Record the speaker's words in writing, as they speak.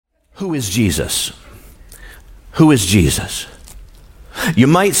Who is Jesus? Who is Jesus? You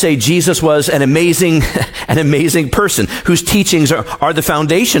might say Jesus was an amazing person whose teachings are the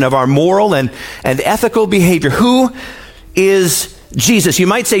foundation of our moral and ethical behavior. Who is Jesus? You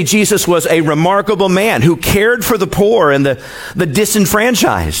might say Jesus was a remarkable man who cared for the poor and the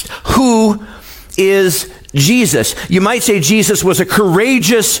disenfranchised. Who is Jesus? You might say Jesus was a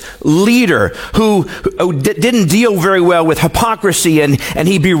courageous leader who didn't deal very well with hypocrisy and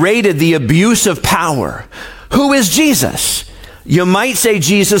he berated the abuse of power. Who is Jesus? You might say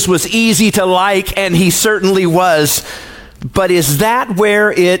Jesus was easy to like, and he certainly was. But is that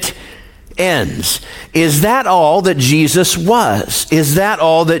where it ends? Is that all that Jesus was? Is that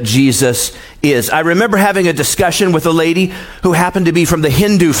all that Jesus is? I remember having a discussion with a lady who happened to be from the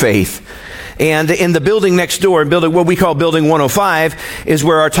Hindu faith. And in the building next door, what we call Building 105, is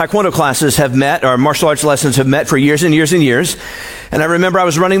where our Taekwondo classes have met, our martial arts lessons have met for years and years and years. And I remember I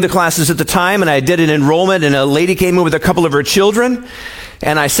was running the classes at the time, and I did an enrollment, and a lady came in with a couple of her children.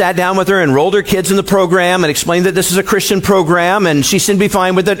 And I sat down with her, enrolled her kids in the program, and explained that this is a Christian program, and she seemed to be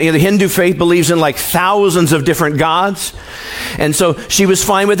fine with it. The Hindu faith believes in like thousands of different gods. And so she was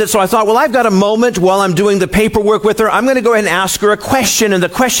fine with it. So I thought, well, I've got a moment while I'm doing the paperwork with her. I'm going to go ahead and ask her a question. And the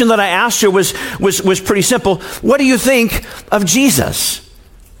question that I asked her was pretty simple. What do you think of Jesus?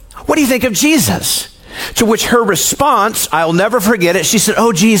 What do you think of Jesus? To which her response, I'll never forget it. She said,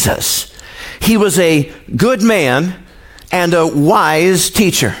 oh, Jesus, he was a good man and a wise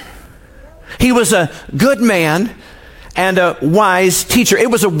teacher. He was a good man and a wise teacher. It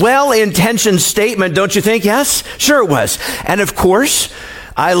was a well-intentioned statement, don't you think? Yes? Sure it was. And of course,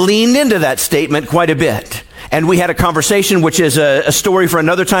 I leaned into that statement quite a bit. And we had a conversation, which is a story for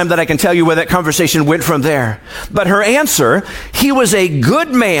another time that I can tell you where that conversation went from there. But her answer, he was a good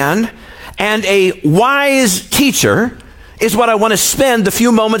man and a wise teacher, is what I want to spend the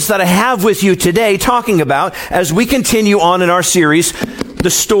few moments that I have with you today talking about as we continue on in our series, The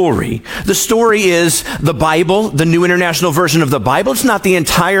Story. The story is the Bible, the New International Version of the Bible. It's not the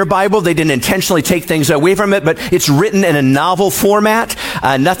entire Bible. They didn't intentionally take things away from it, but it's written in a novel format.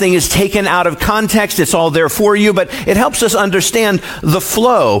 Nothing is taken out of context. It's all there for you, but it helps us understand the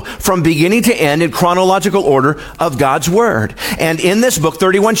flow from beginning to end in chronological order of God's Word. And in this book,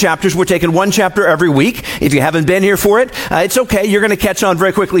 31 chapters, we're taking one chapter every week. If you haven't been here for it, it's okay. You're going to catch on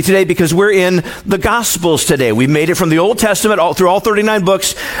very quickly today because we're in the Gospels today. We've made it from the Old Testament through all 39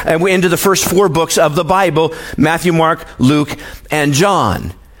 books, and we're into the first 4 books of the Bible, Matthew, Mark, Luke, and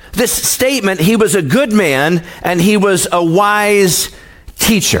John. This statement, he was a good man and he was a wise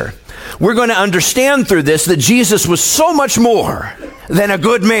teacher. We're going to understand through this that Jesus was so much more than a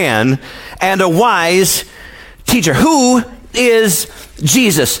good man and a wise teacher. Who is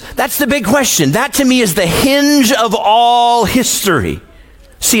Jesus? That's the big question. That to me is the hinge of all history.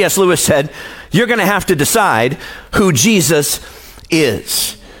 C.S. Lewis said, you're going to have to decide who Jesus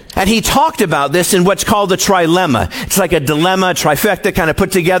is. And he talked about this in what's called the trilemma. It's like a dilemma, a trifecta, kind of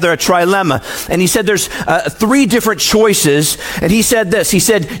put together a trilemma. And he said there's 3 different choices. And he said this. He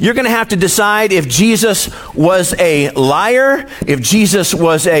said, you're going to have to decide if Jesus was a liar, if Jesus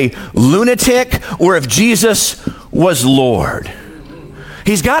was a lunatic, or if Jesus was Lord.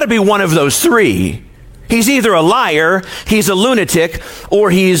 He's got to be one of those 3. He's either a liar, he's a lunatic, or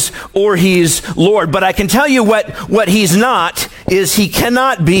he's Lord. But I can tell you what he's not is he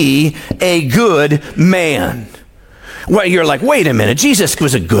cannot be a good man. Well, you're like, wait a minute, Jesus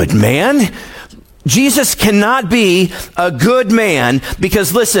was a good man. Jesus cannot be a good man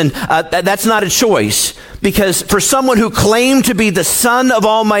because, listen, that's not a choice. Because for someone who claimed to be the Son of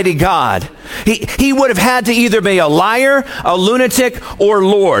Almighty God, he would have had to either be a liar, a lunatic, or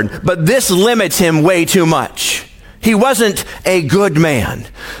Lord. But this limits him way too much. He wasn't a good man.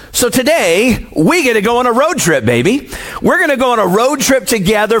 So today, we get to go on a road trip, baby. We're going to go on a road trip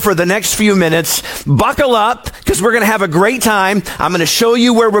together for the next few minutes. Buckle up, because we're going to have a great time. I'm going to show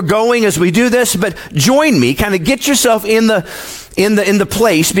you where we're going as we do this, but join me. Kind of get yourself in the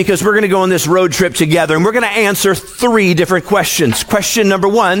place, because we're going to go on this road trip together, and we're going to answer 3 different questions. Question number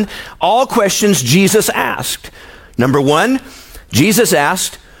 1, all questions Jesus asked. Number 1, Jesus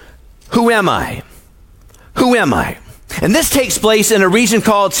asked, who am I? Who am I? And this takes place in a region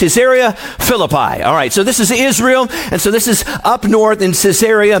called Caesarea Philippi. All right, so this is Israel, and so this is up north in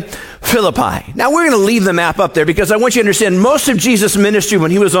Caesarea Philippi. Now, we're going to leave the map up there because I want you to understand most of Jesus' ministry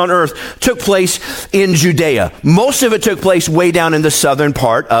when he was on earth took place in Judea. Most of it took place way down in the southern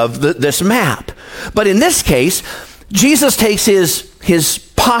part of this map. But in this case, Jesus takes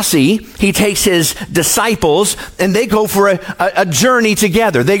his posse, he takes his disciples, and they go for a journey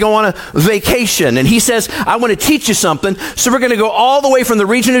together. They go on a vacation, and he says, I want to teach you something. So we're going to go all the way from the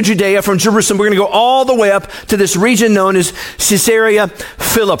region of Judea, from Jerusalem. We're going to go all the way up to this region known as Caesarea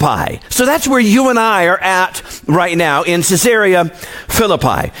Philippi. So that's where you and I are at right now, in Caesarea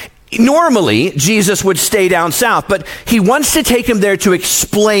Philippi. Normally, Jesus would stay down south, but he wants to take them there to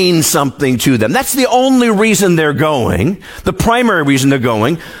explain something to them. That's the only reason they're going. The primary reason they're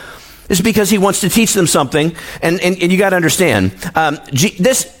going is because he wants to teach them something. And you got to understand,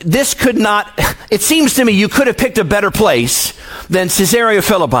 this could not, it seems to me you could have picked a better place than Caesarea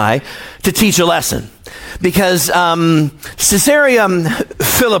Philippi to teach a lesson. Because Caesarea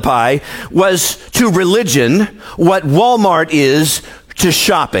Philippi was to religion what Walmart is to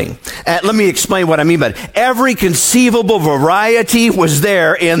shopping. Let me explain what I mean by it. Every conceivable variety was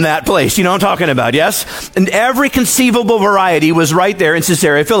there in that place. You know what I'm talking about, yes? And every conceivable variety was right there in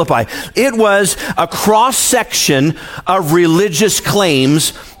Caesarea Philippi. It was a cross-section of religious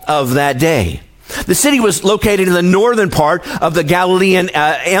claims of that day. The city was located in the northern part of the Galilean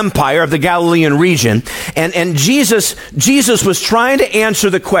empire, of the Galilean region. And Jesus was trying to answer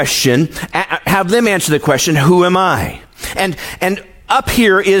the question, have them answer the question, who am I? And up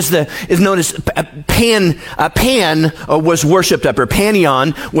here is known as Pan. Pan was worshipped up here.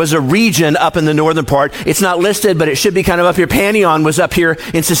 Panion was a region up in the northern part. It's not listed, but it should be kind of up here. Panion was up here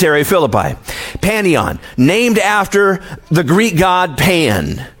in Caesarea Philippi. Panion, named after the Greek god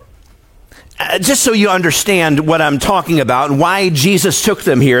Pan. Just so you understand what I'm talking about and why Jesus took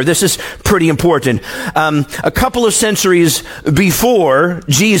them here, this is pretty important. A couple of centuries before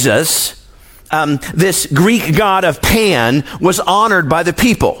Jesus, this Greek god of Pan was honored by the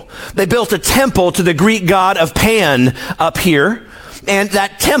people. They built a temple to the Greek god of Pan up here. And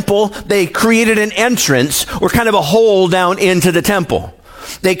that temple, they created an entrance or kind of a hole down into the temple.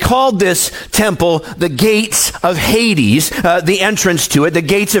 They called this temple the gates of Hades, the entrance to it, the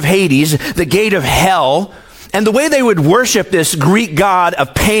gates of Hades, the gate of hell. And the way they would worship this Greek god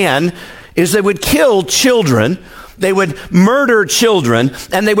of Pan is they would kill children. They would murder children,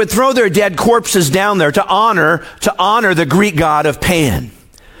 and they would throw their dead corpses down there to honor the Greek god of Pan.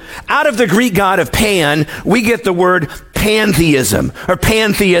 Out of the Greek god of Pan, we get the word pantheism or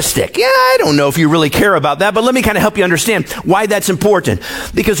pantheistic. Yeah, I don't know if you really care about that, but let me kind of help you understand why that's important.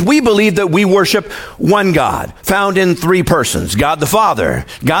 Because we believe that we worship one God, found in three persons: God the Father,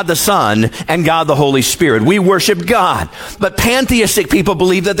 God the Son, and God the Holy Spirit. We worship God. But pantheistic people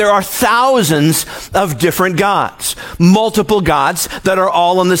believe that there are thousands of different gods, multiple gods that are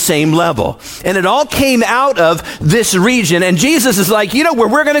all on the same level. And it all came out of this region. And Jesus is like, you know where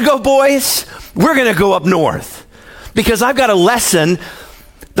we're going to go, boys? We're going to go up north. Because I've got a lesson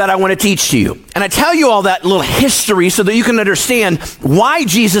that I want to teach to you. And I tell you all that little history so that you can understand why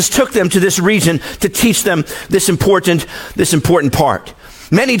Jesus took them to this region to teach them this important part.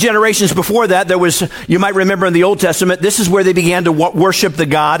 Many generations before that, there was, you might remember in the Old Testament, this is where they began to worship the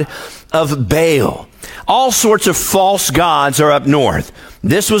god of Baal. All sorts of false gods are up north.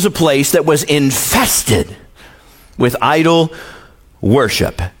 This was a place that was infested with idol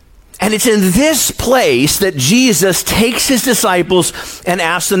worship. And it's in this place that Jesus takes his disciples and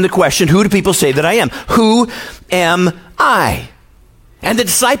asks them the question, who do people say that I am? Who am I? And the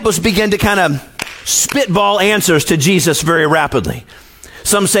disciples begin to kind of spitball answers to Jesus very rapidly.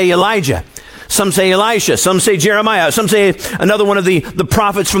 Some say Elijah. Some say Elisha. Some say Jeremiah. Some say another one of the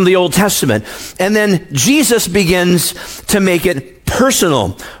prophets from the Old Testament. And then Jesus begins to make it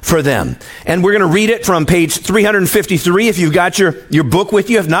personal for them. And we're going to read it from page 353 if you've got your book with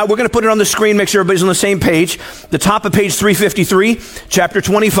you. If not, we're going to put it on the screen, make sure everybody's on the same page. The top of page 353, chapter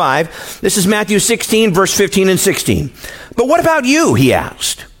 25. This is Matthew 16, verse 15 and 16. But what about you, he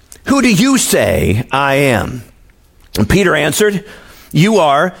asked. Who do you say I am? And Peter answered, you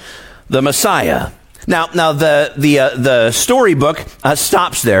are the Messiah. Now the storybook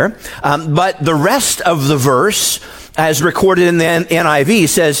stops there, but the rest of the verse, as recorded in the NIV,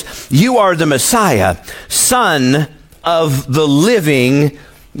 says, you are the Messiah, Son of the living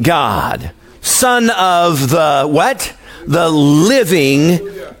God. Son of the what? The living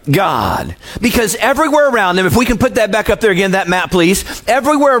God. Because everywhere around them, if we can put that back up there again, that map please,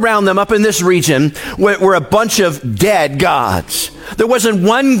 everywhere around them up in this region were a bunch of dead gods. There wasn't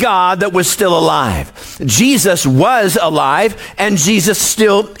one God that was still alive. Jesus was alive, and Jesus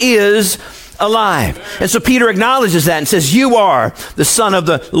still is alive. And so Peter acknowledges that and says, you are the Son of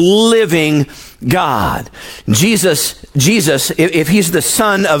the living God. Jesus, if he's the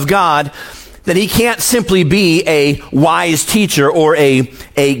Son of God, then he can't simply be a wise teacher or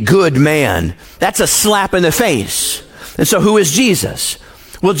a good man. That's a slap in the face. And so who is Jesus?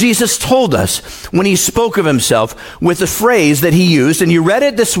 Well, Jesus told us when he spoke of himself with the phrase that he used, and you read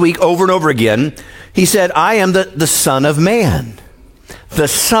it this week over and over again. He said, I am the Son of Man. The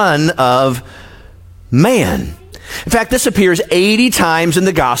Son of Man. In fact, this appears 80 times in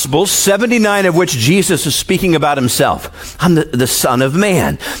the Gospels, 79 of which Jesus is speaking about himself. I'm the Son of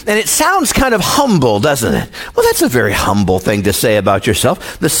Man. And it sounds kind of humble, doesn't it? Well, that's a very humble thing to say about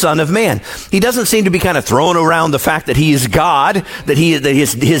yourself, the Son of Man. He doesn't seem to be kind of throwing around the fact that he is God, that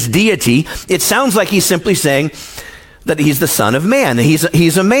his deity. It sounds like he's simply saying that he's the Son of Man.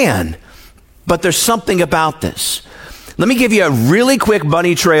 He's a man. But there's something about this. Let me give you a really quick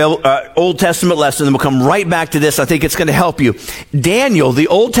bunny trail Old Testament lesson, and we'll come right back to this. I think it's going to help you. Daniel, the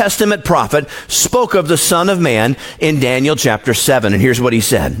Old Testament prophet, spoke of the Son of Man in Daniel chapter 7, and here's what he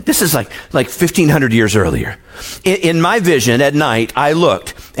said. This is like 1,500 years earlier. In my vision at night, I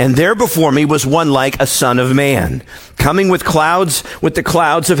looked, and there before me was one like a son of man, coming with the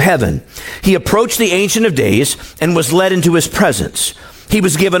clouds of heaven. He approached the Ancient of Days and was led into his presence. He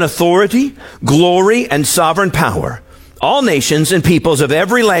was given authority, glory, and sovereign power. All nations and peoples of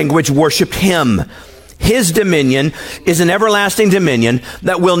every language worshiped him. His dominion is an everlasting dominion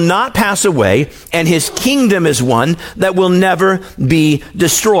that will not pass away, and his kingdom is one that will never be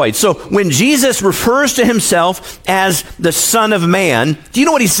destroyed. So when Jesus refers to himself as the Son of Man, do you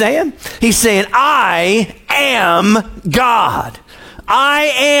know what he's saying? He's saying, I am God. I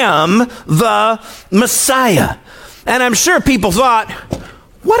am the Messiah. And I'm sure people thought,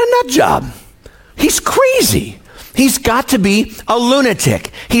 what a nut job. He's crazy. He's got to be a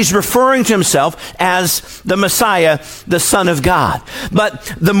lunatic. He's referring to himself as the Messiah, the Son of God.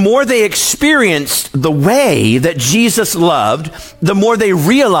 But the more they experienced the way that Jesus loved, the more they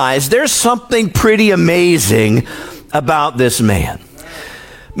realized there's something pretty amazing about this man.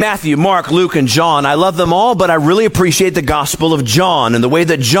 Matthew, Mark, Luke, and John, I love them all, but I really appreciate the Gospel of John and the way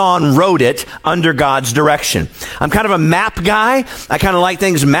that John wrote it under God's direction. I'm kind of a map guy. I kind of like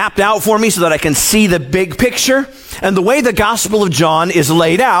things mapped out for me so that I can see the big picture. And the way the Gospel of John is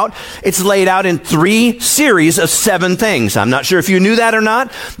laid out, it's laid out in 3 series of 7 things. I'm not sure if you knew that or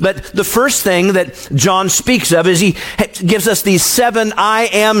not, but the first thing that John speaks of is he gives us these 7 I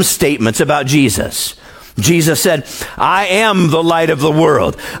am statements about Jesus. Jesus said, I am the light of the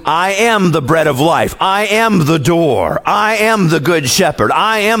world. I am the bread of life. I am the door. I am the good shepherd.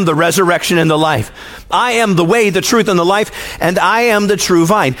 I am the resurrection and the life. I am the way, the truth, and the life, and I am the true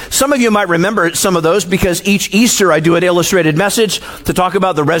vine. Some of you might remember some of those because each Easter I do an illustrated message to talk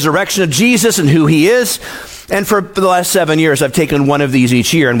about the resurrection of Jesus and who he is. And for the last 7 years, I've taken one of these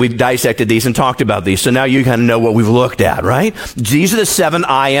each year, and we've dissected these and talked about these. So now you kind of know what we've looked at, right? These are the 7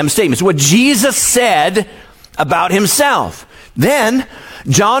 I am statements. What Jesus said about himself. Then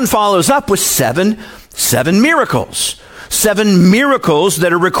John follows up with seven miracles. 7 miracles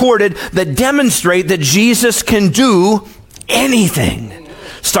that are recorded that demonstrate that Jesus can do anything.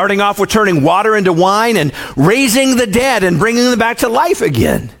 Starting off with turning water into wine and raising the dead and bringing them back to life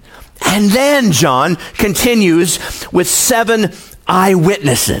again. And then John continues with 7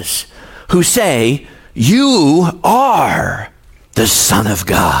 eyewitnesses who say, you are the Son of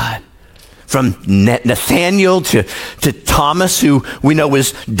God. From Nathaniel to Thomas, who we know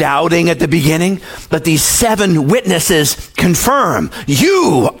was doubting at the beginning. But these 7 witnesses confirm,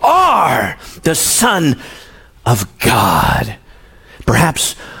 you are the Son of God.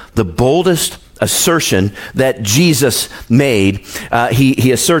 Perhaps the boldest assertion that Jesus made,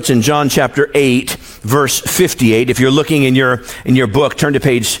 he asserts in John chapter 8, verse 58. If you're looking in your book, turn to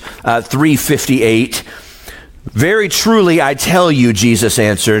page 358. Very truly, I tell you, Jesus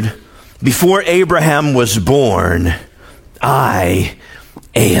answered, before Abraham was born, I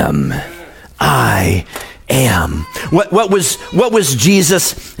am. I am. What was Jesus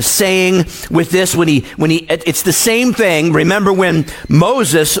saying with this when he it's the same thing. Remember when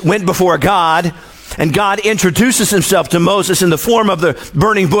Moses went before God and God introduces himself to Moses in the form of the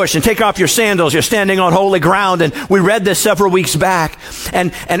burning bush, and take off your sandals, you're standing on holy ground. And we read this several weeks back.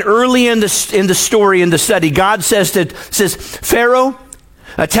 And early in the story, in the study, God says Pharaoh,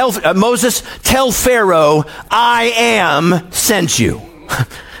 Moses, tell Pharaoh, I am sent you.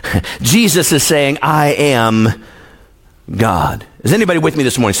 Jesus is saying, I am God. Is anybody with me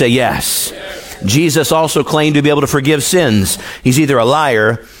this morning? Say yes. Yes. Jesus also claimed to be able to forgive sins. He's either a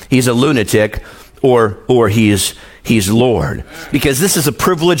liar, he's a lunatic, or he's Lord. Because this is a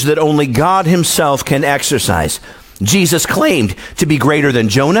privilege that only God himself can exercise. Jesus claimed to be greater than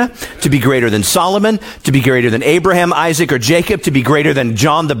Jonah, to be greater than Solomon, to be greater than Abraham, Isaac, or Jacob, to be greater than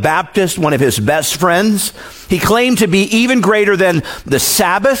John the Baptist, one of his best friends. He claimed to be even greater than the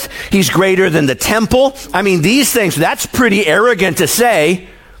Sabbath. He's greater than the temple. I mean, these things, that's pretty arrogant to say,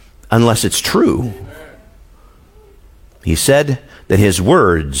 unless it's true. He said that his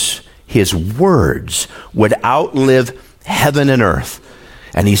words would outlive heaven and earth.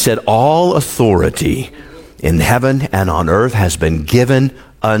 And he said, all authority in heaven and on earth has been given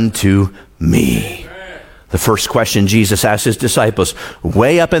unto me. The first question Jesus asked his disciples,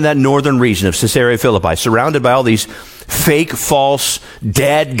 way up in that northern region of Caesarea Philippi, surrounded by all these fake, false,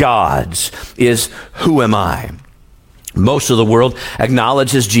 dead gods, is, who am I? Most of the world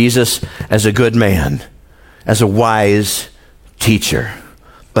acknowledges Jesus as a good man, as a wise teacher.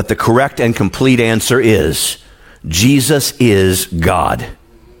 But the correct and complete answer is, Jesus is God.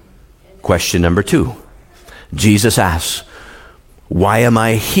 Question number 2. Jesus asks, why am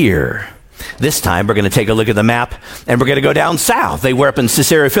I here? This time we're going to take a look at the map and we're going to go down south. They were up in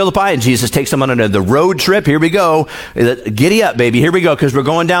Caesarea Philippi and Jesus takes them on the road trip. Here we go. Giddy up, baby. Here we go, because we're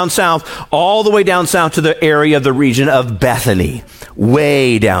going down south, all the way down south to the area of the region of Bethany,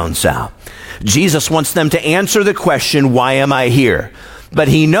 way down south. Jesus wants them to answer the question, why am I here? But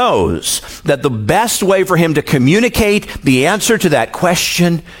he knows that the best way for him to communicate the answer to that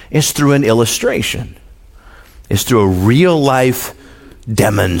question is through an illustration, is through a real life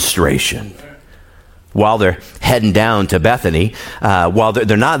demonstration. While they're heading down to Bethany, while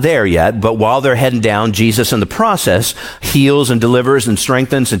they're not there yet, but while they're heading down, Jesus in the process heals and delivers and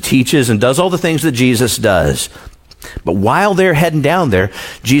strengthens and teaches and does all the things that Jesus does. But while they're heading down there,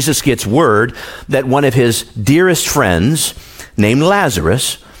 Jesus gets word that one of his dearest friends, named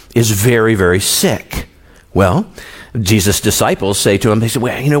Lazarus, is very, very sick. Well, Jesus' disciples say to him, they say,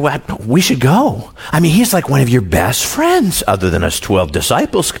 well, you know what? We should go. I mean, he's like one of your best friends, other than us 12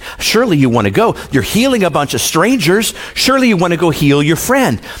 disciples. Surely you want to go. You're healing a bunch of strangers. Surely you want to go heal your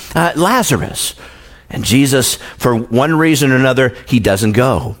friend, Lazarus. And Jesus, for one reason or another, he doesn't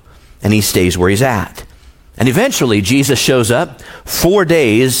go. And he stays where he's at. And eventually, Jesus shows up 4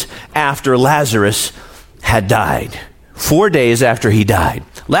 days after Lazarus had died. 4 days after he died.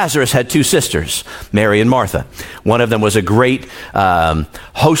 Lazarus had 2 sisters, Mary and Martha. One of them was a great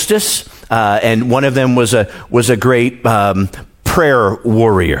hostess, and one of them was a great prayer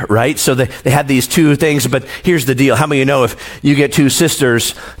warrior, right? So they had these 2 things, but here's the deal. How many of you know if you get 2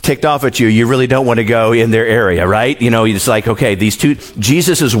 sisters ticked off at you, you really don't want to go in their area, right? You know, it's like, okay, these 2,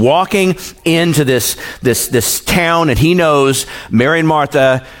 Jesus is walking into this town, and he knows Mary and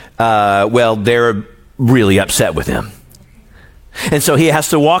Martha, well, they're really upset with him. And so he has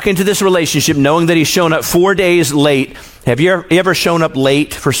to walk into this relationship knowing that he's shown up 4 days late. Have you ever shown up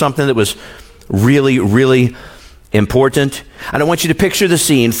late for something that was really, really important? I don't want you to picture the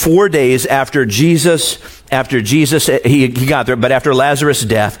scene. 4 days after Jesus, he got there, but after Lazarus'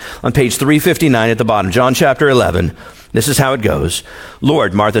 death, on page 359 at the bottom, John chapter 11, this is how it goes.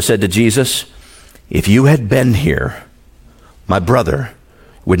 Lord, Martha said to Jesus, if you had been here, my brother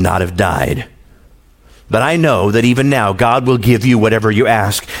would not have died. But I know that even now God will give you whatever you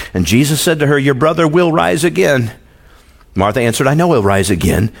ask. And Jesus said to her, your brother will rise again. Martha answered, I know he'll rise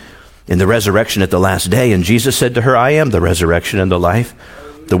again in the resurrection at the last day. And Jesus said to her, I am the resurrection and the life.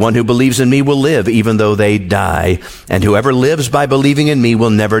 The one who believes in me will live even though they die. And whoever lives by believing in me will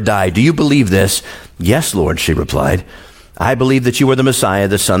never die. Do you believe this? Yes, Lord, she replied. I believe that you are the Messiah,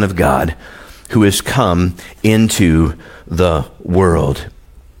 the Son of God, who has come into the world.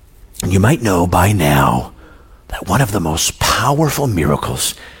 And you might know by now that one of the most powerful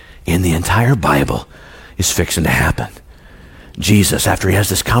miracles in the entire Bible is fixing to happen. Jesus, after he has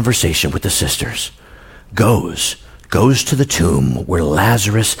this conversation with the sisters, goes to the tomb where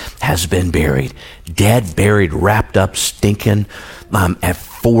Lazarus has been buried. Dead, buried, wrapped up, stinking, at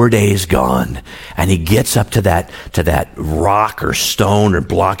 4 days gone. And he gets up to that rock or stone or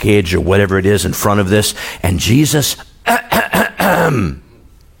blockage or whatever it is in front of this. And Jesus,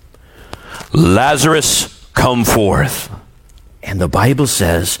 Lazarus, come forth. And the Bible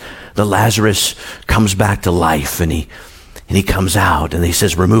says that Lazarus comes back to life, and he comes out, and he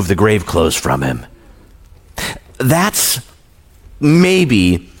says, remove the grave clothes from him. That's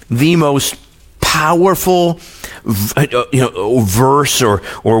maybe the most powerful verse or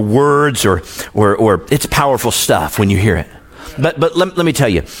words or it's powerful stuff when you hear it. But let me tell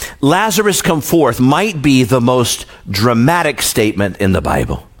you, Lazarus come forth might be the most dramatic statement in the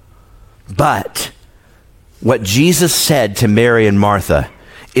Bible. But what Jesus said to Mary and Martha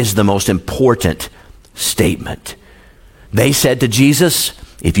is the most important statement. They said to Jesus,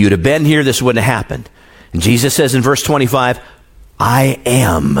 if you'd have been here, this wouldn't have happened. And Jesus says in verse 25, I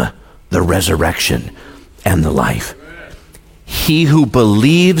am the resurrection and the life. He who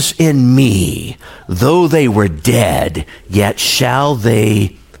believes in me, though they were dead, yet shall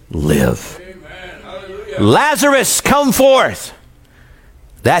they live. Lazarus, come forth.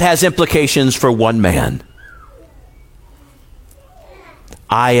 That has implications for one man.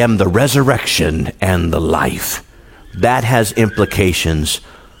 I am the resurrection and the life. That has implications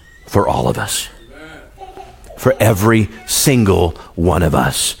for all of us. For every single one of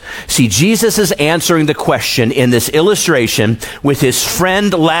us. See, Jesus is answering the question in this illustration with his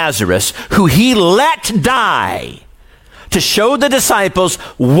friend Lazarus, who he let die, to show the disciples,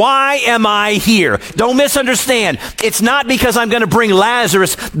 why am I here? Don't misunderstand. It's not because I'm going to bring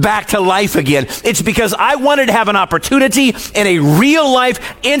Lazarus back to life again. It's because I wanted to have an opportunity in a real life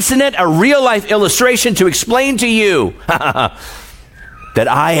incident, a real life illustration to explain to you that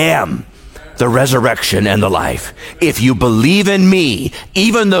I am the resurrection and the life. If you believe in me,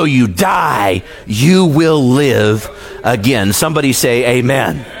 even though you die, you will live again. Somebody say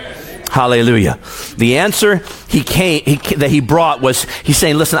amen. Hallelujah. The answer that he brought was, he's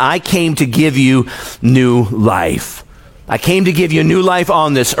saying, listen, I came to give you new life. I came to give you new life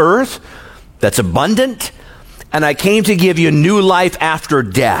on this earth that's abundant, and I came to give you new life after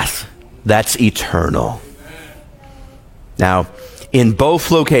death that's eternal. Now, in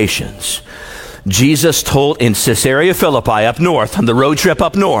both locations, Jesus told in Caesarea Philippi up north, on the road trip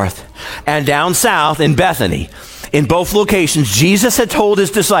up north, and down south in Bethany, in both locations, Jesus had told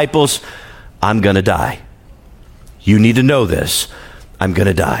his disciples, I'm going to die. You need to know this. I'm going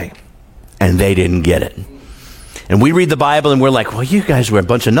to die. And they didn't get it. And we read the Bible and we're like, well, you guys were a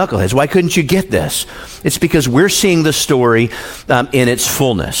bunch of knuckleheads. Why couldn't you get this? It's because we're seeing the story in its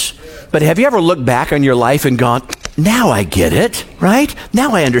fullness. But have you ever looked back on your life and gone, now I get it, right?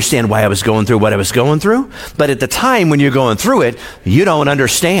 Now I understand why I was going through what I was going through. But at the time when you're going through it, you don't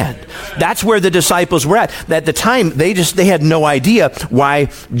understand. That's where the disciples were at. At the time, they had no idea why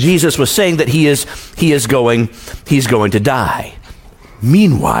Jesus was saying that he's going to die.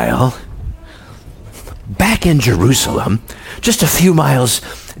 Meanwhile, back in Jerusalem, just a few miles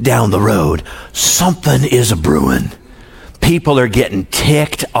down the road, something is a-brewing. People are getting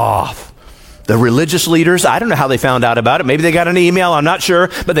ticked off. The religious leaders, I don't know how they found out about it. Maybe they got an email, I'm not sure.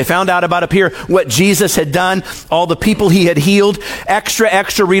 But they found out about up here what Jesus had done, all the people he had healed. Extra,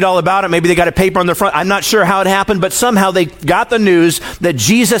 read all about it. Maybe they got a paper on their front. I'm not sure how it happened, but somehow they got the news that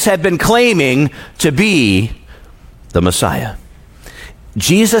Jesus had been claiming to be the Messiah.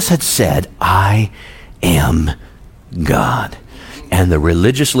 Jesus had said, I am God. And the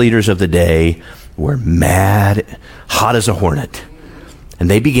religious leaders of the day were mad, hot as a hornet. And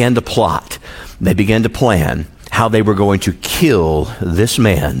they began to plot. They began to plan how they were going to kill this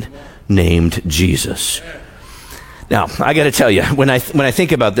man named Jesus. Now, I got to tell you, when I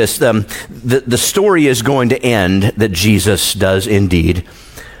think about this, the story is going to end that Jesus does indeed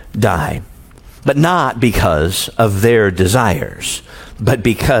die. But not because of their desires, but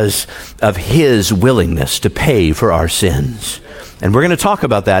because of his willingness to pay for our sins. And we're going to talk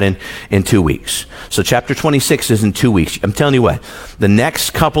about that in 2 weeks. So chapter 26 is in 2 weeks. I'm telling you what, the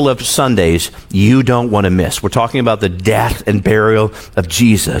next couple of Sundays, you don't want to miss. We're talking about the death and burial of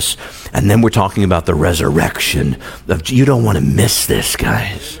Jesus. And then we're talking about the resurrection. You don't want to miss this,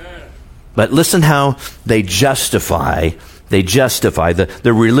 guys. But listen how they justify,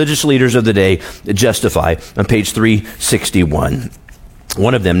 the religious leaders of the day justify on page 361.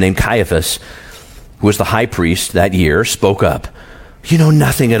 One of them, named Caiaphas, who was the high priest that year, spoke up. You know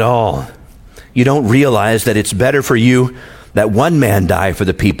nothing at all. You don't realize that it's better for you that one man die for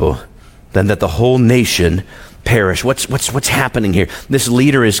the people than that the whole nation perish. What's happening here? This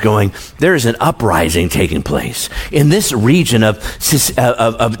leader is going, there is an uprising taking place in this region of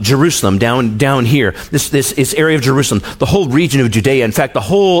Jerusalem, down here, this area of Jerusalem, the whole region of Judea, in fact, the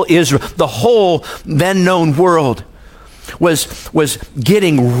whole Israel, the whole then known world was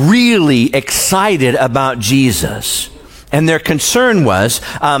getting really excited about Jesus. And their concern was,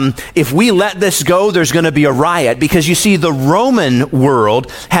 if we let this go, there's going to be a riot. Because you see, the Roman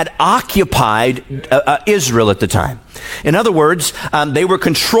world had occupied Israel at the time. In other words, they were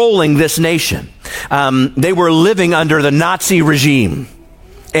controlling this nation. They were living under the Nazi regime.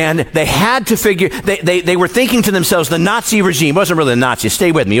 And they had to figure, they were thinking to themselves, the Nazi regime, wasn't really the Nazis,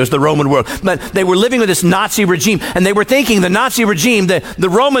 stay with me, it was the Roman world, but they were living with this Nazi regime, and they were thinking, the Nazi regime, the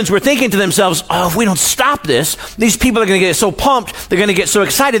Romans were thinking to themselves, oh, if we don't stop this, these people are going to get so pumped, they're going to get so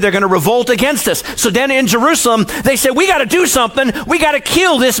excited, they're going to revolt against us. So then in Jerusalem, they said, we got to do something, we got to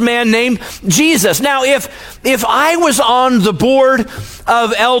kill this man named Jesus. Now, if I was on the board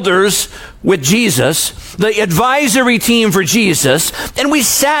of elders with Jesus, the advisory team for Jesus, and we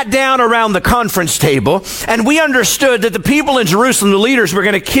sat down around the conference table and we understood that the people in Jerusalem, the leaders, were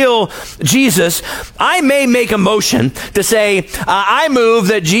going to kill Jesus, I may make a motion to say, I move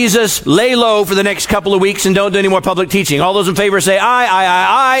that Jesus lay low for the next couple of weeks and don't do any more public teaching. All those in favor say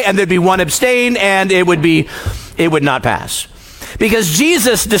aye, and there'd be one abstain, and it would not pass. Because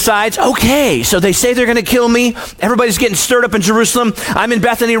Jesus decides, okay, so they say they're going to kill me. Everybody's getting stirred up in Jerusalem. I'm in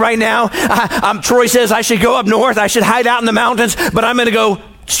Bethany right now. Troy says I should go up north. I should hide out in the mountains, but I'm going to go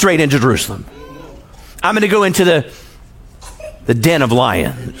straight into Jerusalem. I'm going to go into the den of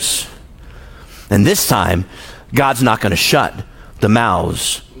lions. And this time, God's not going to shut the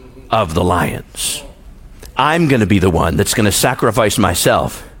mouths of the lions. I'm going to be the one that's going to sacrifice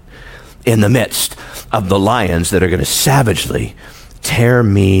myself in the midst of the lions that are going to savagely tear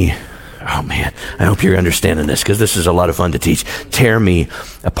me. Oh man, I hope you're understanding this, because this is a lot of fun to teach. Tear me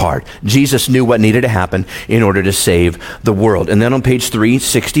apart. Jesus knew what needed to happen in order to save the world. And then on page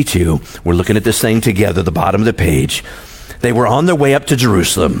 362, we're looking at this thing together, the bottom of the page. They were on their way up to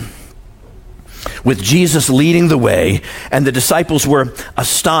Jerusalem with Jesus leading the way, and the disciples were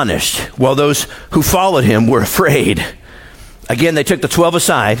astonished, while those who followed him were afraid. Again, they took the 12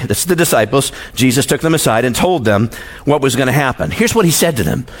 aside. This is the disciples. Jesus took them aside and told them what was going to happen. Here's what he said to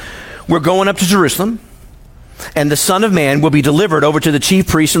them. We're going up to Jerusalem, and the Son of Man will be delivered over to the chief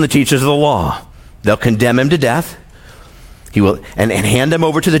priests and the teachers of the law. They'll condemn him to death. He will and hand him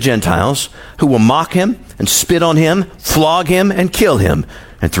over to the Gentiles, who will mock him and spit on him, flog him and kill him.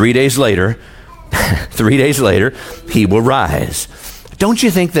 And 3 days later, he will rise. Don't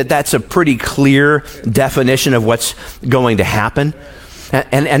you think that that's a pretty clear definition of what's going to happen?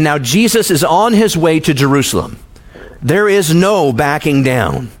 And now Jesus is on his way to Jerusalem. There is no backing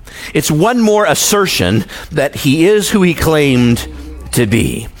down. It's one more assertion that he is who he claimed to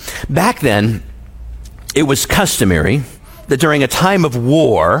be. Back then, it was customary that during a time of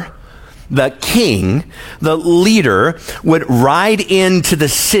war, the king, the leader, would ride into the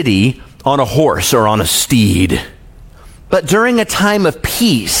city on a horse or on a steed. But during a time of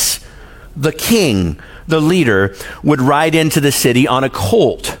peace, the king, the leader, would ride into the city on a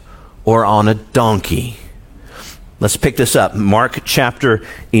colt or on a donkey. Let's pick this up. Mark chapter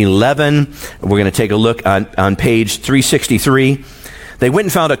 11. We're going to take a look on page 363. They went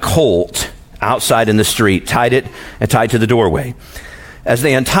and found a colt outside in the street, tied to the doorway. As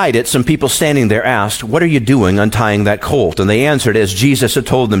they untied it, some people standing there asked, "What are you doing untying that colt?" And they answered as Jesus had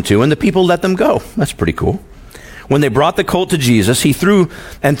told them to, and the people let them go. That's pretty cool. When they brought the colt to Jesus, he threw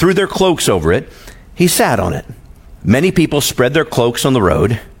their cloaks over it. He sat on it. Many people spread their cloaks on the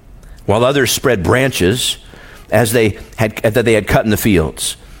road, while others spread branches that they had cut in the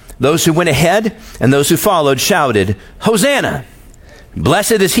fields. Those who went ahead and those who followed shouted, "Hosanna!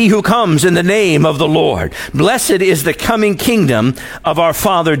 Blessed is he who comes in the name of the Lord. Blessed is the coming kingdom of our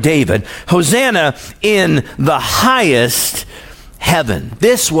father David. Hosanna in the highest heaven."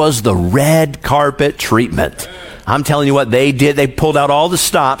 This was the red carpet treatment. I'm telling you what they did. They pulled out all the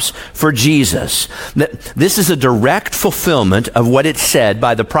stops for Jesus. This is a direct fulfillment of what it said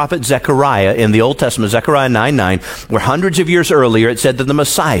by the prophet Zechariah in the Old Testament, Zechariah 9:9, where hundreds of years earlier it said that the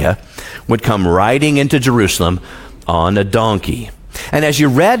Messiah would come riding into Jerusalem on a donkey. And as you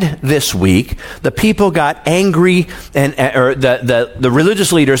read this week, the people got angry, or the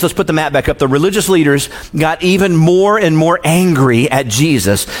religious leaders, let's put the map back up, the religious leaders got even more and more angry at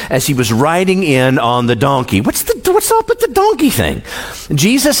Jesus as he was riding in on the donkey. What's up with the donkey thing?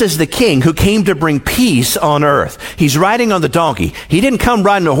 Jesus is the king who came to bring peace on earth. He's riding on the donkey. He didn't come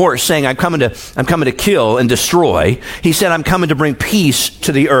riding a horse saying, I'm coming to kill and destroy. He said, I'm coming to bring peace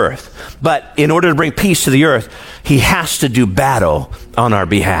to the earth. But in order to bring peace to the earth, he has to do battle on our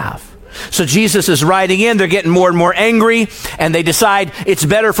behalf. So Jesus is riding in. They're getting more and more angry, and they decide it's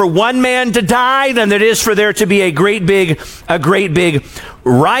better for one man to die than it is for there to be a great big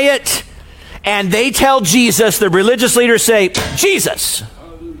riot. And they tell Jesus, the religious leaders say, "Jesus,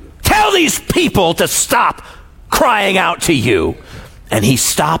 tell these people to stop crying out to you." And he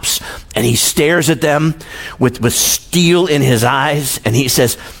stops and he stares at them with steel in his eyes, and he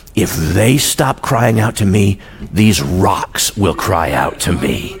says, "If they stop crying out to me, these rocks will cry out to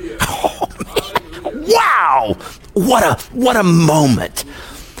me." Oh, man. Wow! What a moment.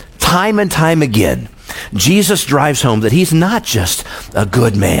 time and time again, Jesus drives home that he's not just a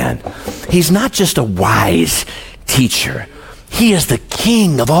good man. He's not just a wise teacher. He is the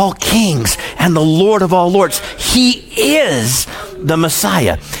King of all kings and the Lord of all lords. He is the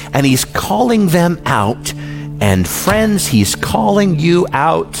Messiah. And he's calling them out. And friends, he's calling you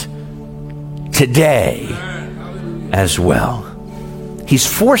out today as well. He's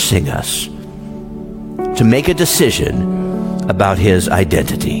forcing us to make a decision about his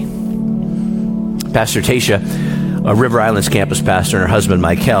identity. Pastor Tasha, a River Islands campus pastor, and her husband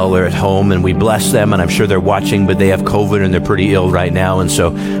Michael are at home, and we bless them, and I'm sure they're watching, but they have COVID and they're pretty ill right now, and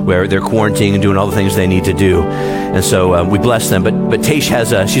so they're quarantining and doing all the things they need to do. And so we bless them. But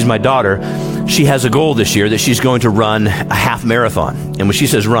Tasha she's my daughter, she has a goal this year that she's going to run a half marathon. And when she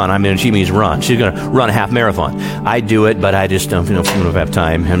says run, I mean, she means run. She's going to run a half marathon. I do it, but I just don't have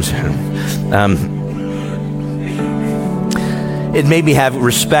time. It made me have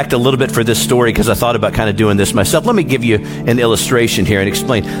respect a little bit for this story because I thought about kind of doing this myself. Let me give you an illustration here and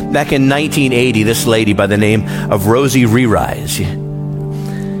explain. Back in 1980, this lady by the name of Rosie Rerise,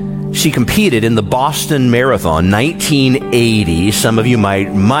 she competed in the Boston Marathon, 1980. Some of you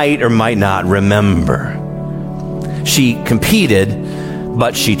might or might not remember. She competed,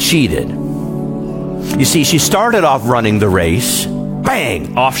 but she cheated. You see, she started off running the race.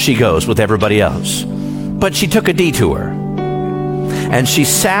 Bang! Off she goes with everybody else. But she took a detour. And she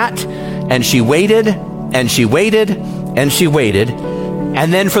sat, and she waited, and she waited, and she waited.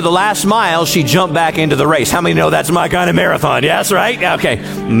 And then for the last mile, she jumped back into the race. How many know that's my kind of marathon? Yes, right? Okay.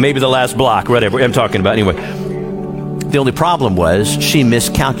 Maybe the last block, whatever I'm talking about. Anyway, the only problem was she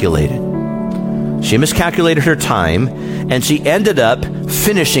miscalculated. She miscalculated her time, and she ended up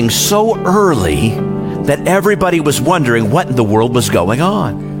finishing so early that everybody was wondering what in the world was going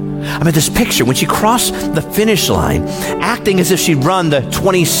on. I mean, this picture, when she crossed the finish line, acting as if she'd run the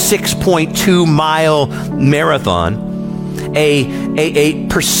 26.2 mile marathon, a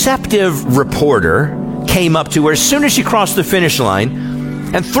perceptive reporter came up to her as soon as she crossed the finish line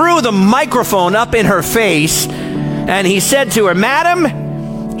and threw the microphone up in her face. And he said to her, "Madam,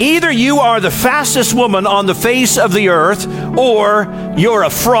 either you are the fastest woman on the face of the earth or you're a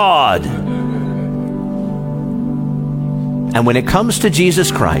fraud." And when it comes to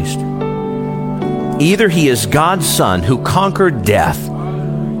Jesus Christ, either he is God's son who conquered death,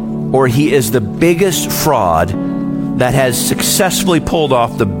 or he is the biggest fraud that has successfully pulled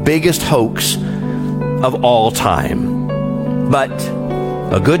off the biggest hoax of all time. But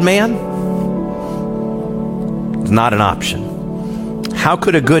a good man is not an option. How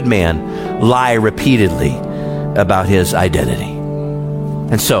could a good man lie repeatedly about his identity?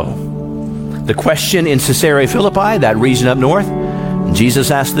 And so, the question in Caesarea Philippi, that region up north, Jesus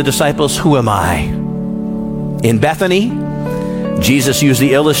asked the disciples, "Who am I?" In Bethany, Jesus used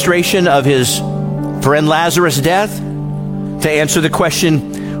the illustration of his friend Lazarus' death to answer the question,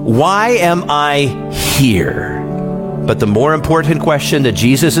 "Why am I here?" But the more important question that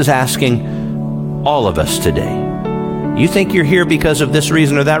Jesus is asking all of us today, you think you're here because of this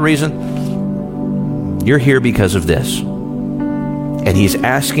reason or that reason? You're here because of this. And he's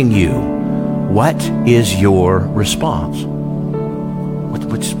asking you, what is your response?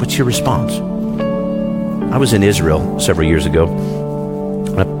 What's your response? I was in Israel several years ago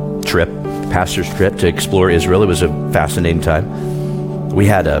on a trip, pastor's trip to explore Israel. It was a fascinating time. We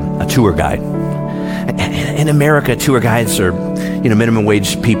had a tour guide. In America, tour guides are, minimum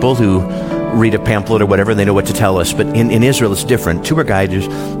wage people who read a pamphlet or whatever, and they know what to tell us. But in Israel, it's different. Tour guide is,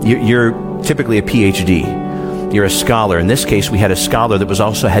 you're typically a PhD. You're a scholar. In this case, we had a scholar that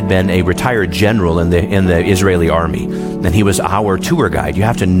had been a retired general in the Israeli army, and he was our tour guide. You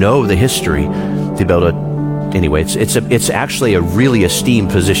have to know the history to be able to. Anyway, it's actually a really esteemed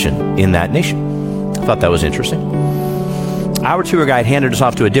position in that nation. I thought that was interesting. Our tour guide handed us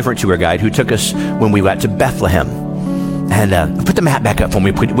off to a different tour guide who took us when we got to Bethlehem. And put the map back up for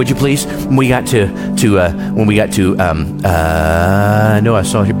me, would you please? When we got to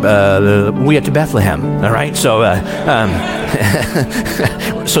Bethlehem. All right, so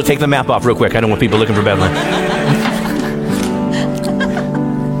so take the map off real quick. I don't want people looking for Bethlehem.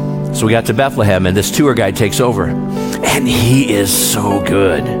 So we got to Bethlehem, and this tour guide takes over, and he is so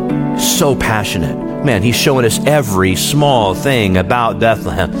good, so passionate. Man, he's showing us every small thing about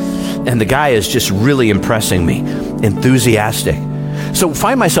Bethlehem. And the guy is just really impressing me, enthusiastic. So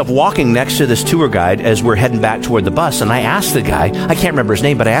find myself walking next to this tour guide as we're heading back toward the bus. And I asked the guy, I can't remember his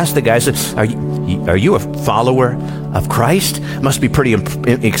name, but I asked the guy, I said, are you a follower of Christ? Must be pretty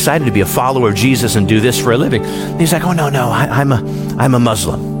excited to be a follower of Jesus and do this for a living. And he's like, oh, no, I'm a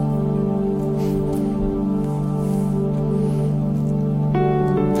Muslim.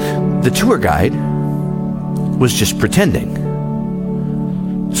 The tour guide was just pretending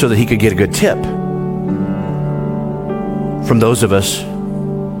so that he could get a good tip from those of us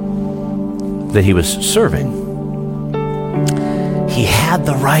that he was serving. He had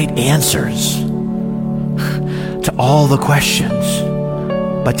the right answers to all the questions,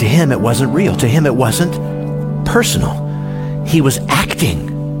 but to him it wasn't real. To him it wasn't personal. He was acting.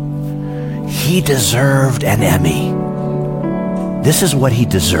 He deserved an Emmy. This is what he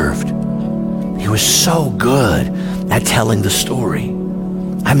deserved. He was so good at telling the story.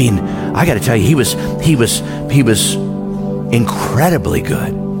 I mean, I got to tell you, he was incredibly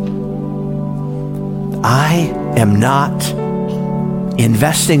good. I am not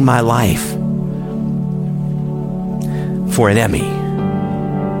investing my life for an Emmy.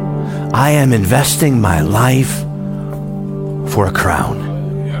 I am investing my life for a crown.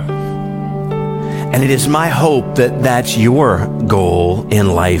 And it is my hope that that's your goal in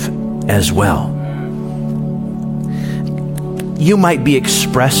life as well. You might be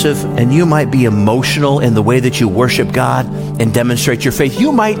expressive and you might be emotional in the way that you worship God and demonstrate your faith.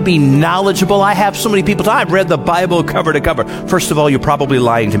 You might be knowledgeable. I have so many people say, I've read the Bible cover to cover. First of all, you're probably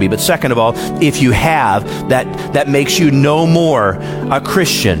lying to me. But second of all, if you have, that makes you no more a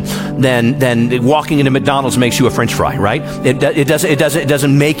Christian than walking into McDonald's makes you a French fry, right? It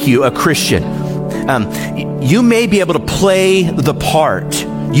doesn't make you a Christian. You may be able to play the part.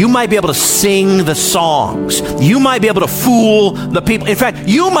 You might be able to sing the songs. You might be able to fool the people. In fact,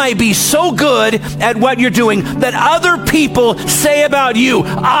 you might be so good at what you're doing that other people say about you,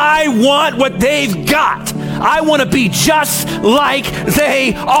 I want what they've got. I want to be just like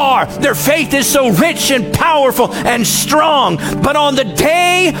they are. Their faith is so rich and powerful and strong. But on the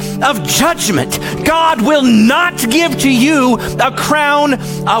day of judgment, God will not give to you a crown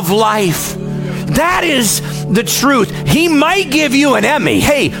of life. That is the truth. He might give you an Emmy.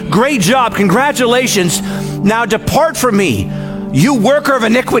 Hey, great job. Congratulations. Now depart from me, you worker of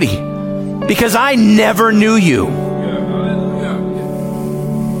iniquity, because I never knew you.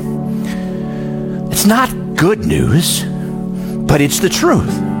 It's not good news, but it's the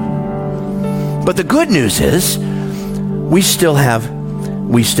truth. But the good news is we still have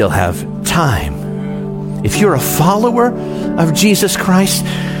time. If you're a follower of Jesus Christ,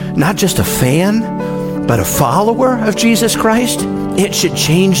 not just a fan, but a follower of Jesus Christ, it should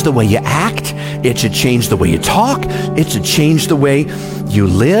change the way you act. It should change the way you talk. It should change the way you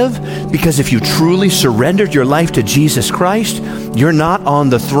live. Because if you truly surrendered your life to Jesus Christ, you're not on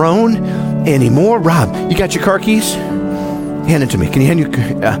the throne anymore. Rob, you got your car keys? Hand it to me. Can you hand your...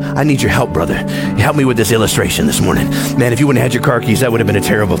 I need your help, brother. Help me with this illustration this morning. Man, if you wouldn't have had your car keys, that would have been a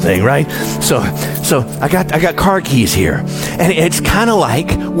terrible thing, right? So I got car keys here. And it's kind of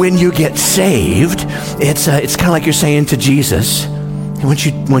like when you get saved, it's kind of like you're saying to Jesus, once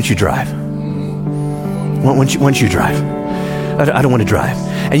you drive. Once you drive. I don't want to drive.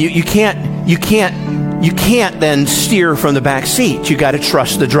 And you can't then steer from the back seat. You got to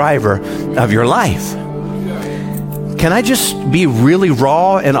trust the driver of your life. Can I just be really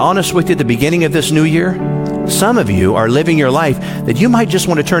raw and honest with you at the beginning of this new year? Some of you are living your life that you might just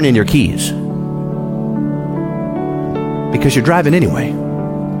want to turn in your keys because you're driving anyway.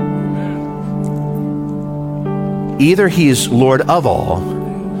 Either he's Lord of all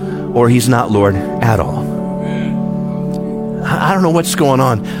or he's not Lord at all. I don't know what's going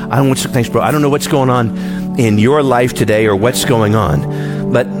on. Thanks, bro. I don't know what's going on in your life today or what's going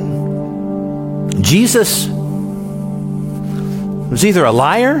on, but Jesus was either a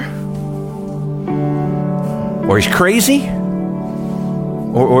liar or he's crazy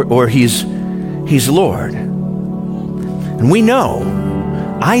or he's Lord. And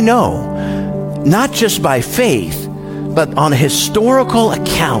I know, not just by faith, but on historical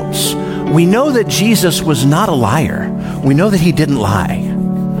accounts, we know that Jesus was not a liar. We know that he didn't lie.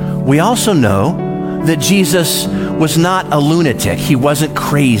 We also know that Jesus was not a lunatic. He wasn't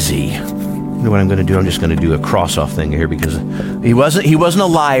crazy. You know what I'm going to do? I'm just going to do a cross-off thing here because he wasn't a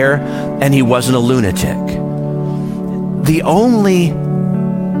liar and he wasn't a lunatic. The only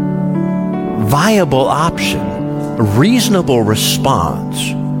viable option, a reasonable response,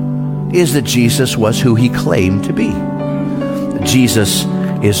 is that Jesus was who he claimed to be. Jesus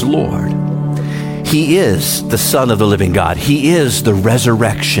is Lord. He is the Son of the living God. He is the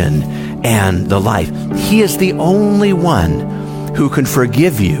resurrection and the life. He is the only one who can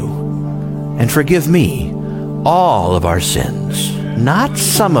forgive you and forgive me all of our sins. Not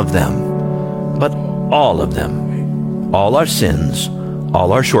some of them, but all of them. All our sins,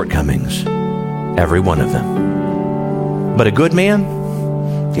 all our shortcomings, every one of them. But a good man?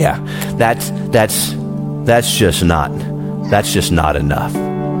 Yeah, that's just not enough.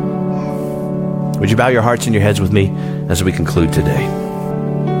 Would you bow your hearts and your heads with me as we conclude today?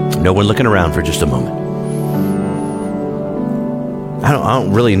 No one looking around for just a moment. I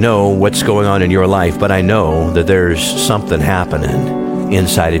don't really know what's going on in your life, but I know that there's something happening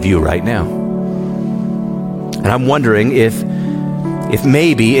inside of you right now. And I'm wondering if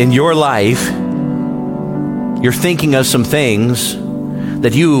maybe in your life you're thinking of some things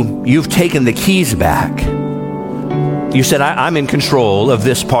that you've taken the keys back. You said, I'm in control of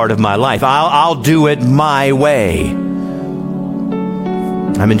this part of my life. I'll do it my way.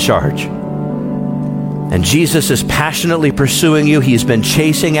 I'm in charge. And Jesus is passionately pursuing you. He's been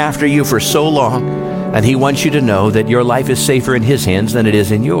chasing after you for so long. And he wants you to know that your life is safer in his hands than it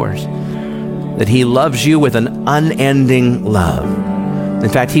is in yours. That he loves you with an unending love. In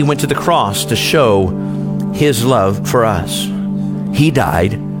fact, he went to the cross to show his love for us. He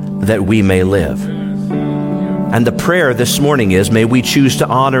died that we may live. And the prayer this morning is, may we choose to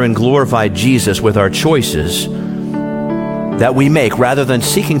honor and glorify Jesus with our choices that we make, rather than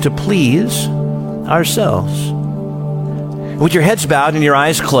seeking to please ourselves. With your heads bowed and your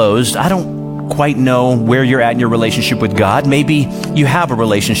eyes closed, I don't quite know where you're at in your relationship with God. Maybe you have a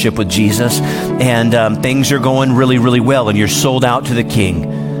relationship with Jesus and things are going really, really well and you're sold out to the King.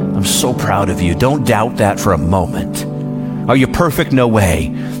 I'm so proud of you. Don't doubt that for a moment. Are you perfect? No way.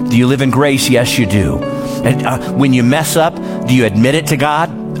 Do you live in grace? Yes, you do. And when you mess up, do you admit it to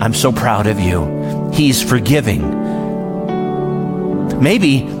God? I'm so proud of you. He's forgiving.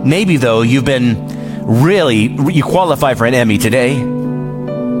 Maybe though, you qualify for an Emmy today.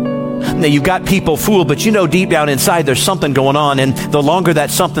 Now, you've got people fooled, but you know deep down inside there's something going on, and the longer that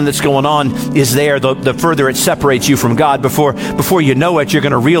something that's going on is there, the further it separates you from God. Before you know it, you're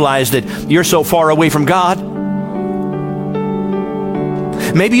going to realize that you're so far away from God.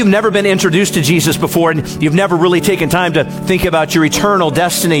 Maybe you've never been introduced to Jesus before and you've never really taken time to think about your eternal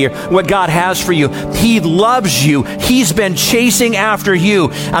destiny or what God has for you. He loves you. He's been chasing after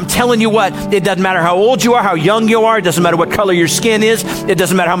you. I'm telling you what, it doesn't matter how old you are, how young you are. It doesn't matter what color your skin is. It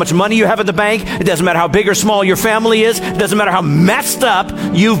doesn't matter how much money you have at the bank. It doesn't matter how big or small your family is. It doesn't matter how messed up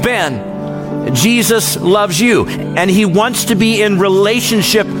you've been. Jesus loves you, and he wants to be in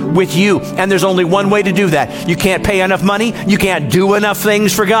relationship with you. And there's only one way to do that. You can't pay enough money. You can't do enough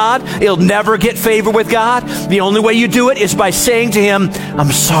things for God. You'll never get favor with God. The only way you do it is by saying to him,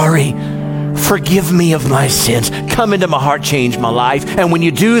 I'm sorry. Forgive me of my sins. Come into my heart, change my life. And when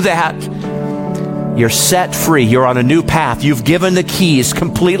you do that, you're set free. You're on a new path. You've given the keys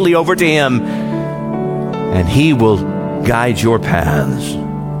completely over to him, and he will guide your paths.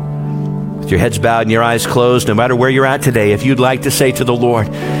 With your heads bowed and your eyes closed, no matter where you're at today, if you'd like to say to the Lord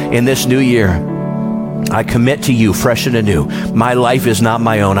in this new year, I commit to you fresh and anew. My life is not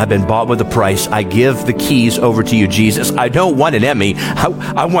my own. I've been bought with a price. I give the keys over to you, Jesus. I don't want an Emmy.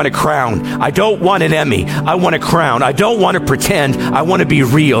 I want a crown. I don't want an Emmy. I want a crown. I don't want to pretend. I want to be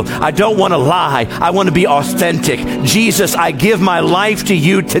real. I don't want to lie. I want to be authentic. Jesus, I give my life to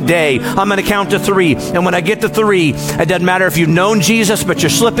you today. I'm going to count to 3. And when I get to 3, it doesn't matter if you've known Jesus, but you're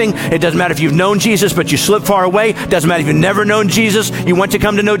slipping. It doesn't matter if you've known Jesus, but you slip far away. It doesn't matter if you've never known Jesus. You want to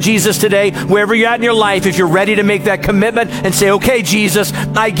come to know Jesus today. Wherever you're at in your life, if you're ready to make that commitment and say, okay, Jesus,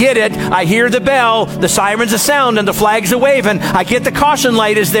 I get it. I hear the bell, the sirens are sounding, the flags are waving. I get the caution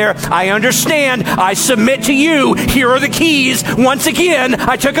light is there. I understand. I submit to you. Here are the keys. Once again,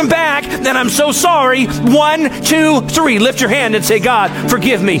 I took them back, and I'm so sorry. 1, 2, 3. Lift your hand and say, God,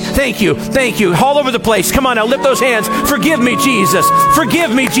 forgive me. Thank you. Thank you. All over the place. Come on now, lift those hands. Forgive me, Jesus.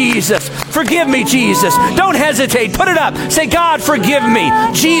 Forgive me, Jesus. Forgive me, Jesus. Don't hesitate. Put it up. Say, God, forgive me.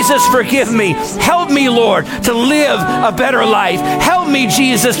 Jesus, forgive me. Help me, Lord, to live a better life. Help me,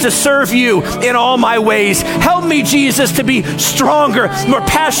 Jesus, to serve you in all my ways. Help me, Jesus, to be stronger, more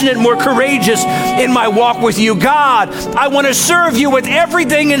passionate, more courageous in my walk with you. God, I want to serve you with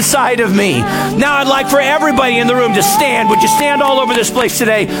everything inside of me. Now I'd like for everybody in the room to stand. Would you stand all over this place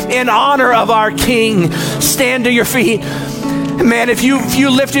today in honor of our King? Stand to your feet. Man, if you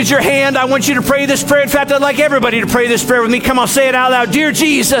lifted your hand, I want you to pray this prayer. In fact, I'd like everybody to pray this prayer with me. Come on, say it out loud. Dear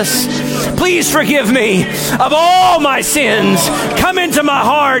Jesus, please forgive me of all my sins. Come into my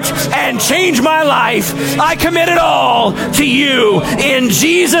heart and change my life. I commit it all to you. In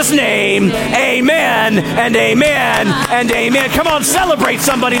Jesus' name, amen and amen and amen. Come on, celebrate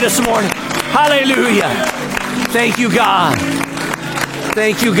somebody this morning. Hallelujah. Thank you, God.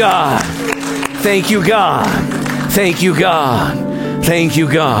 Thank you, God. Thank you, God. Thank you, God. Thank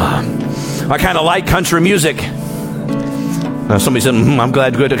you, God. I kind of like country music. Somebody said, I'm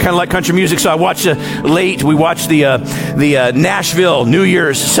glad to go. Kind of like country music, so I watched we watched the Nashville New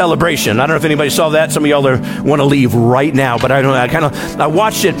Year's celebration. I don't know if anybody saw that. Some of y'all want to leave right now, but I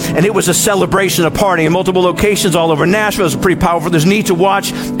watched it, and it was a celebration, a party in multiple locations all over Nashville. It was pretty powerful. It was neat to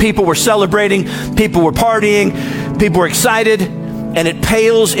watch. People were celebrating. People were partying. People were excited. And it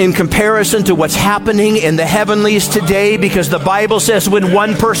pales in comparison to what's happening in the heavenlies today, because the Bible says when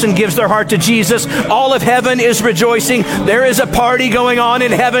one person gives their heart to Jesus, all of heaven is rejoicing. There is a party going on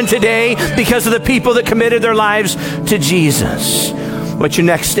in heaven today because of the people that committed their lives to Jesus. What's your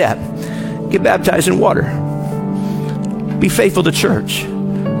next step? Get baptized in water. Be faithful to church.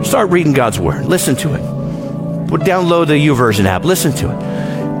 Start reading God's Word. Listen to it. Download the YouVersion app. Listen to it.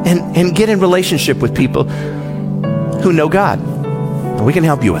 And get in relationship with people who know God. We can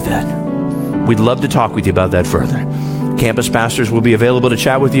help you with that. We'd love to talk with you about that further. Campus pastors will be available to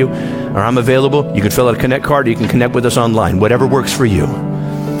chat with you, or I'm available. You can fill out a Connect card, or you can connect with us online, whatever works for you.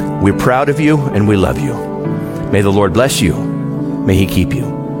 We're proud of you, and we love you. May the Lord bless you. May He keep you.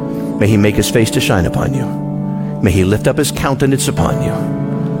 May He make His face to shine upon you. May He lift up His countenance upon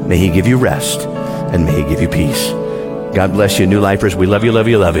you. May He give you rest, and may He give you peace. God bless you, New Lifers. We love you, love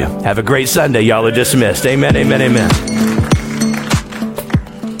you, love you. Have a great Sunday. Y'all are dismissed. Amen, amen, amen.